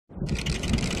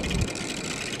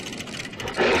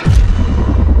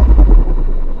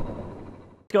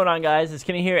What's going on, guys? It's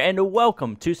Kenny here, and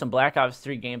welcome to some Black Ops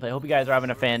 3 gameplay. Hope you guys are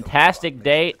having a fantastic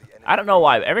day. I don't know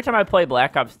why, but every time I play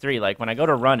Black Ops 3, like when I go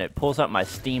to run, it pulls up my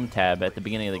Steam tab at the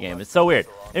beginning of the game. It's so weird.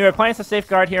 Anyway, we're playing some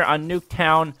Safeguard here on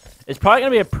Nuketown. It's probably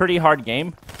going to be a pretty hard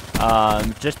game,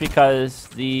 just because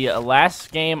the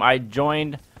last game I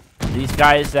joined, these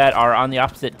guys that are on the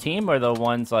opposite team are the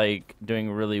ones like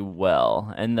doing really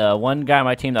well, and the one guy on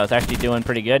my team that was actually doing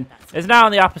pretty good is now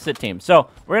on the opposite team. So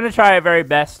we're going to try our very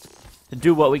best to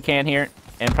do what we can here,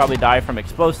 and probably die from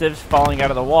explosives falling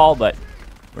out of the wall, but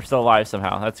we're still alive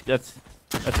somehow. That's good.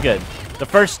 The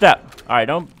first step. All right,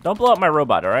 don't blow up my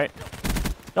robot. All right,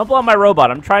 don't blow up my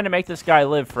robot. I'm trying to make this guy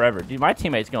live forever. Dude, my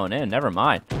teammate's going in. Never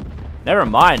mind,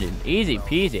 dude. Easy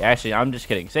peasy. Actually, I'm just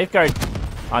kidding. Safeguard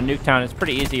on Nuketown is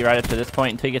pretty easy right up to this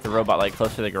point until you get the robot like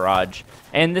close to the garage.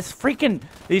 And these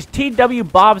TW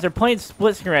Bobs are playing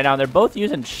split screen right now. They're both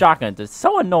using shotguns. It's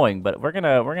so annoying, but we're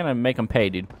gonna make them pay,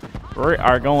 dude. We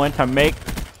are going to make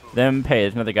them pay.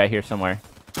 There's another guy here somewhere.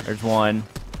 There's one.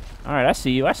 All right, I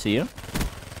see you. I see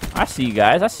you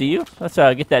guys. I see you. Let's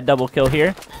get that double kill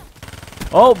here.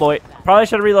 Oh boy, probably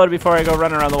should have reloaded before I go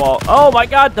running around the wall. Oh my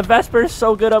God, the Vesper is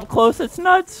so good up close. It's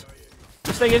nuts.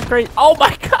 This thing is crazy. Oh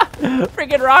my God,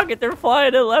 freaking rocket! They're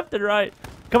flying it left and right.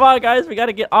 Come on, guys, we got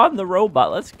to get on the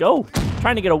robot. Let's go.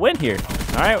 Trying to get a win here.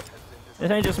 All right, this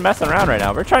ain't just messing around right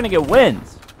now. We're trying to get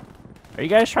wins. Are you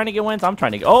guys trying to get wins? I'm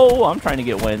trying to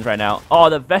get wins right now. Oh,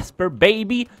 the Vesper,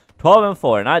 baby.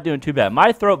 12-4, not doing too bad.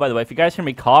 My throat, by the way, if you guys hear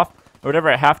me cough or whatever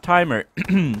at halftime or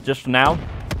just now,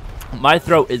 my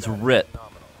throat is ripped.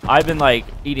 I've been like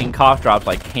eating cough drops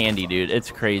like candy, dude.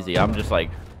 It's crazy. I'm just like,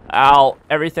 ow,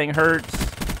 everything hurts.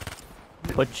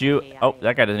 Oh,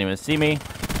 that guy doesn't even see me.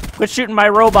 Quit shooting my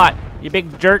robot, you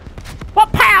big jerk.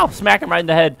 What? Pow! Smack him right in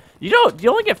the head. You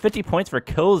only get 50 points for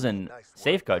kills in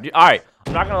Safeguard. All right,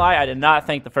 I'm not gonna lie, I did not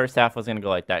think the first half was gonna go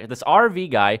like that. This RV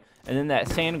guy and then that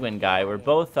Sanguine guy were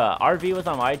both. RV was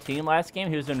on my team last game.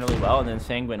 He was doing really well, and then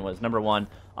Sanguine was #1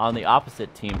 on the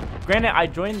opposite team. Granted, I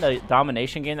joined the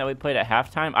domination game that we played at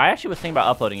halftime. I actually was thinking about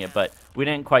uploading it, but we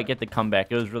didn't quite get the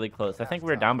comeback. It was really close. I think we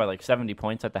were down by like 70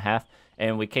 points at the half,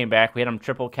 and we came back. We had them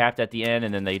triple capped at the end,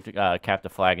 and then they capped the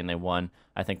flag, and they won,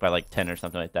 I think, by like 10 or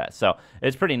something like that. So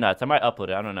it's pretty nuts. I might upload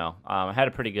it. I don't know. I had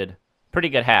a pretty good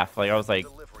half. Like I was like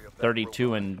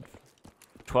 32-12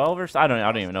 or so. I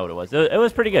don't even know what it was. It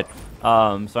was pretty good.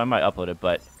 So I might upload it,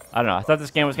 but I don't know. I thought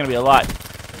this game was gonna be a lot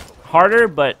harder,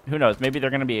 but who knows? Maybe they're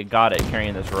gonna be a god at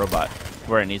carrying this robot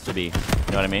where it needs to be. You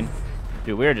know what I mean?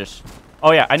 Dude, we're just.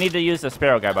 Oh yeah, I need to use the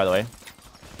Sparrow guy, by the way.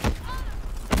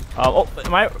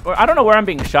 I don't know where I'm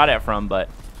being shot at from, but.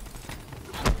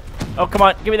 Oh, come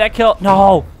on, give me that kill.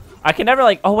 No, I can never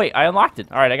like. Oh wait, I unlocked it.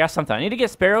 All right, I got something. I need to get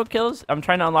Sparrow kills. I'm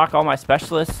trying to unlock all my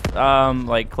specialists,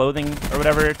 like clothing or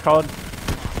whatever it's called.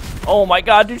 Oh my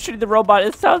God, dude, shooting the robot.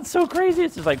 It sounds so crazy.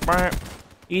 It's just like,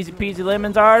 easy peasy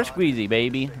lemons are squeezy,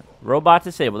 baby. Robot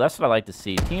disabled. That's what I like to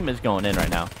see. Team is going in right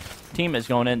now. Team is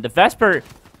going in. The Vesper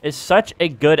is such a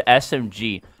good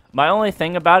SMG. My only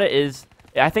thing about it is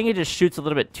I think it just shoots a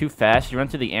little bit too fast. You run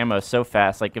through the ammo so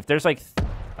fast. Like if there's like,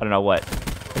 I don't know what.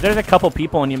 If there's a couple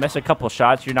people and you miss a couple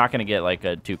shots, you're not going to get like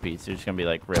a 2-piece. You're just going to be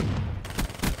like, rip.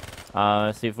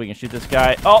 Let's see if we can shoot this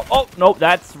guy. Oh, nope.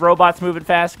 That's robots moving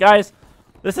fast. Guys,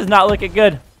 this is not looking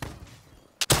good.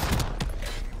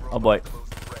 Oh boy.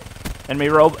 Enemy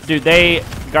robot. Dude, they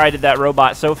guided that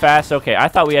robot so fast. Okay, I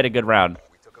thought we had a good round.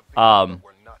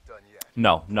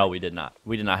 No, we did not.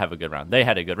 We did not have a good round. They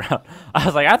had a good round. I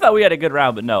was like, I thought we had a good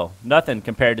round, but no. Nothing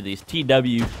compared to these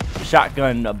TW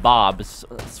shotgun Bobs.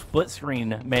 Split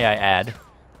screen, may I add.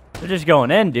 They're just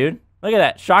going in, dude. Look at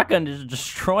that. Shotgun is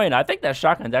destroying. I think that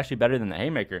shotgun's actually better than the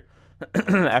Haymaker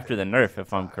after the nerf,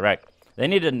 if I'm correct. They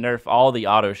need to nerf all the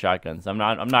auto shotguns. I'm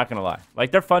not gonna lie.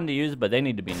 Like they're fun to use, but they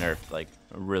need to be nerfed like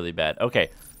really bad. Okay,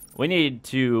 we need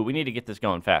to get this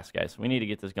going fast, guys. We need to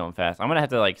get this going fast. I'm gonna have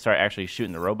to like start actually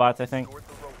shooting the robots. I think.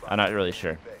 I'm not really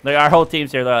sure. Like our whole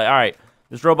team's here. They're like, all right,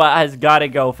 this robot has got to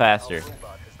go faster.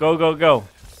 Go.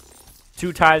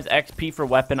 2 times XP for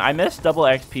weapon. I missed double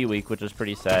XP week, which is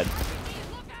pretty sad.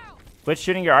 Quit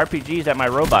shooting your RPGs at my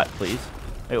robot, please.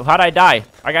 Wait, how'd I die?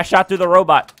 I got shot through the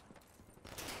robot.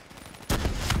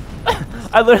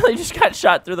 I literally just got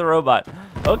shot through the robot.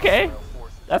 Okay.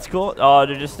 That's cool. Oh,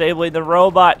 they're just disabling the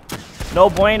robot. No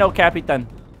bueno, Capitan.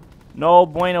 No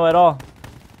bueno at all.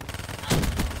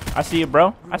 I see you,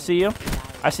 bro. I see you.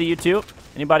 I see you too.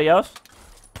 Anybody else?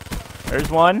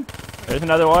 There's one. There's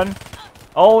another one.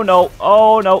 Oh, no.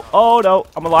 Oh, no. Oh, no.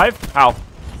 I'm alive. Ow.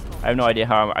 I have no idea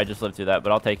how I just lived through that,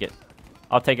 but I'll take it.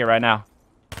 I'll take it right now.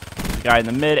 There's a guy in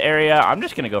the mid area. I'm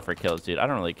just going to go for kills, dude. I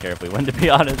don't really care if we win, to be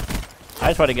honest. I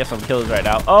just want to get some kills right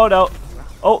now. Oh, no.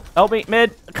 Oh, help me,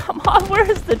 mid. Come on,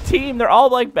 where's the team? They're all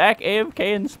like back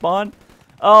AFK and spawn.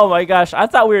 Oh my gosh, I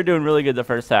thought we were doing really good the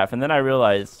first half, and then I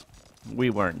realized we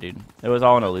weren't, dude. It was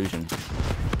all an illusion.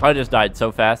 I just died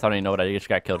so fast, I don't even know what I just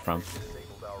got killed from.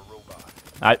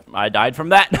 I died from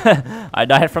that. I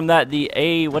died from that.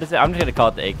 What is it? I'm just gonna call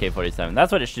it the AK-47.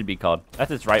 That's what it should be called.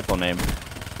 That's its rightful name.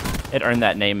 It earned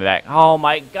that name back. Oh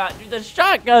my god, dude, the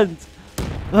shotguns!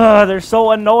 Ugh, they're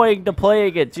so annoying to play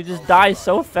against. You just die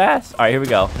so fast. Alright, here we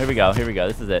go. Here we go. Here we go.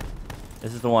 This is it.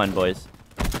 This is the one, boys.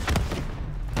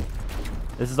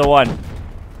 This is the one.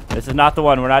 This is not the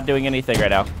one. We're not doing anything right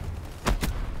now.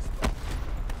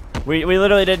 We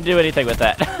literally didn't do anything with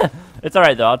that. It's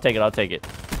alright though. I'll take it. I'll take it.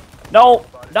 No!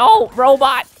 No!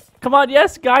 Robot! Come on,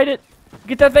 yes, guide it.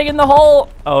 Get that thing in the hole!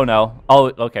 Oh no.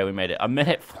 Oh, okay, we made it.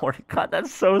 1:40. God,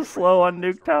 that's so slow on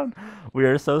Nuketown. We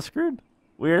are so screwed.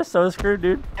 We are so screwed,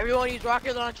 dude. Everyone use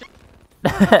rocket launcher.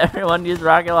 Everyone use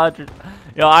rocket launchers.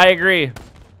 Yo, I agree.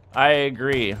 I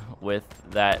agree with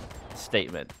that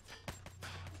statement.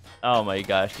 Oh my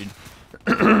gosh, dude.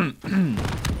 I'm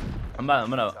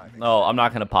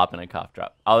not gonna pop in a cough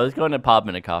drop. I was going to pop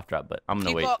in a cough drop, but I'm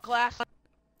gonna wait. Default class.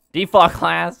 Default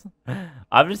class.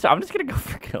 I'm just gonna go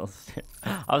for kills.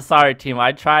 I'm sorry, team.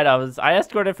 I tried. I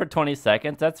escorted for 20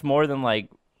 seconds. That's more than like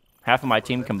half of my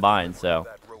team combined. So,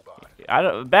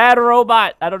 bad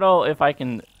robot. I don't know if I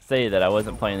can say that I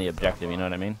wasn't playing the objective. You know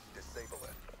what I mean?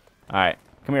 All right,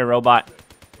 come here, robot.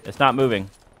 It's not moving.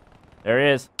 There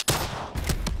it is.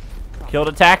 Killed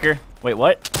attacker. Wait,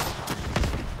 what?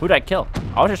 Who did I kill?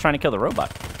 I was just trying to kill the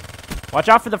robot. Watch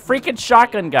out for the freaking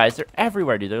shotgun guys. They're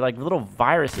everywhere, dude. They're like little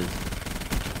viruses.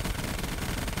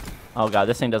 Oh god,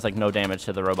 this thing does like no damage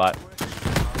to the robot.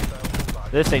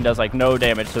 This thing does like no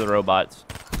damage to the robots.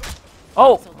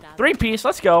 Oh, 3-piece.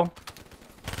 Let's go.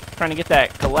 Trying to get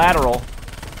that collateral.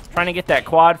 Trying to get that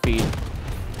quad feed.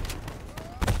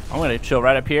 I'm going to chill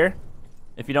right up here.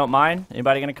 If you don't mind.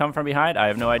 Anybody going to come from behind? I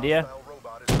have no idea.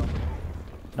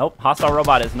 Nope. Hostile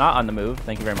robot is not on the move.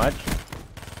 Thank you very much.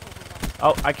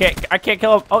 Oh, I can't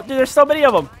kill him. Oh, dude, there's so many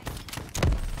of them.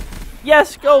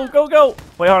 Yes, go, go, go.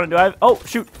 Wait, hold on. Do I have... Oh,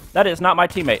 shoot. That is not my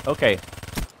teammate. Okay.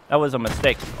 That was a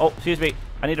mistake. Oh, excuse me.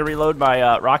 I need to reload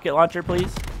my rocket launcher,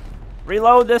 please.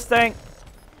 Reload this thing.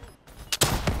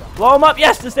 Blow him up.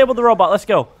 Yes, disable the robot. Let's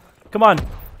go. Come on.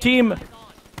 Team.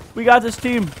 We got this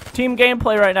team. Team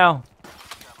gameplay right now.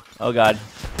 Oh, God.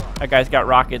 That guy's got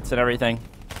rockets and everything.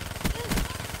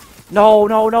 No,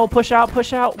 no, no. Push out,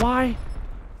 push out. Why?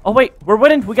 Oh, wait. We're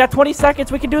winning. We got 20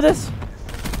 seconds. We can do this.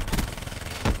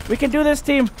 We can do this,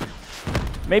 team.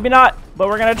 Maybe not, but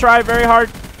we're going to try very hard.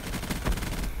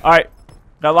 All right.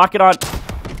 Gotta lock it on.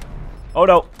 Oh,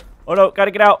 no. Oh, no.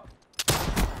 Gotta get out.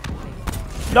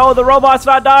 No, the robot's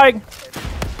not dying.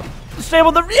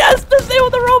 Disable the... Yes! Disable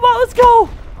the robot. Let's go.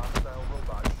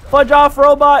 Fudge off,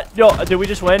 robot. Yo, did we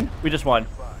just win? We just won.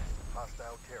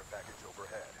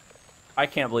 I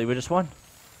can't believe we just won.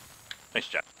 Nice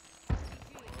job.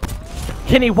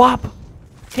 Kenny, whop.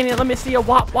 Kenny, let me see a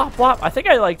whop, whop, whop. I think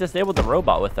I, like, disabled the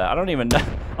robot with that. I don't even know.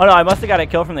 Oh, no, I must have got a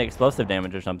kill from the explosive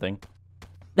damage or something.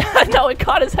 No, it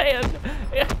caught his hand.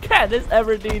 God, this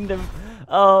Everdeen him.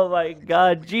 Oh, my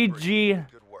God. GG.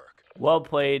 Well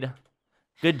played.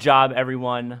 Good job,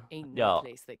 everyone. Yo,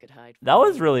 that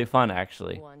was really fun,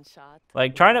 actually.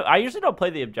 Like, I usually don't play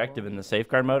the objective in the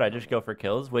safeguard mode. I just go for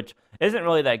kills, which isn't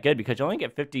really that good because you only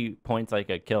get 50 points like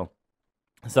a kill.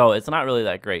 So it's not really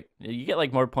that great. You get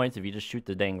like more points if you just shoot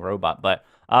the dang robot. But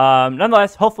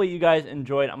nonetheless, hopefully you guys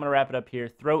enjoyed. I'm going to wrap it up here.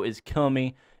 Throw is killing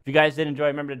me. If you guys did enjoy,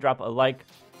 remember to drop a like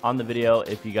on the video.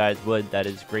 If you guys would, that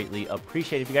is greatly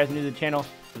appreciated. If you guys are new to the channel,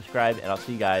 subscribe, and I'll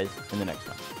see you guys in the next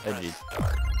one.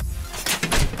 GG's.